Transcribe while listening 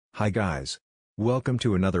Hi guys. Welcome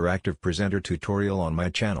to another ActivePresenter tutorial on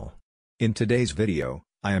my channel. In today's video,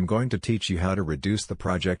 I am going to teach you how to reduce the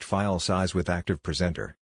project file size with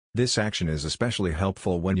ActivePresenter. This action is especially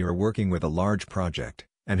helpful when you are working with a large project,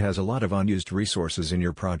 and has a lot of unused resources in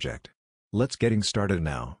your project. Let's getting started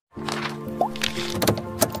now.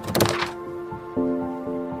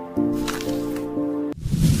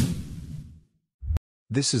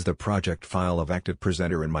 This is the project file of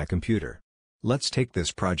ActivePresenter in my computer. Let's take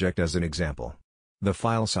this project as an example. The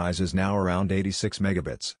file size is now around 86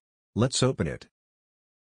 megabits. Let's open it.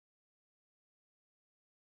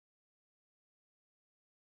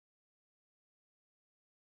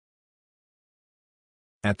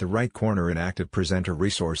 At the right corner in ActivePresenter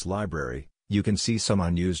Resource Library, you can see some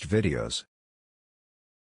unused videos.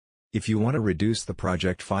 If you want to reduce the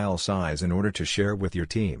project file size in order to share with your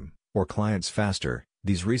team or clients faster,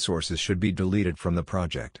 these resources should be deleted from the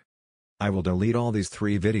project. I will delete all these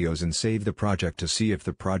 3 videos and save the project to see if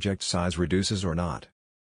the project size reduces or not.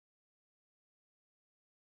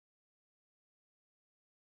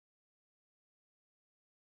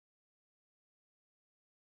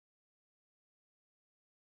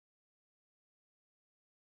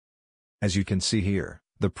 As you can see here,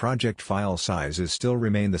 the project file size is still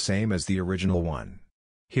remain the same as the original one.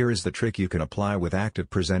 Here is the trick you can apply with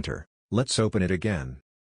ActivePresenter. Let's open it again.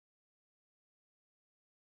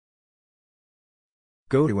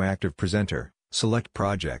 Go to ActivePresenter, select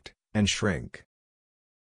Project, and Shrink.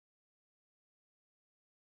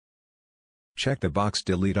 Check the box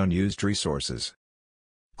Delete Unused Resources.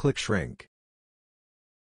 Click Shrink.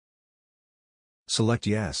 Select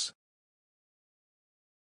Yes.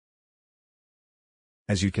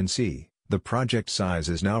 As you can see, the project size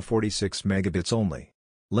is now 46 megabits only.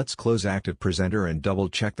 Let's close ActivePresenter and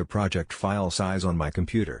double-check the project file size on my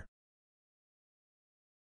computer.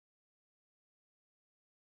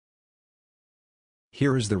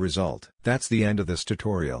 Here is the result. That's the end of this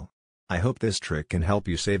tutorial. I hope this trick can help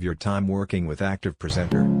you save your time working with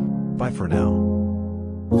ActivePresenter. Bye for now.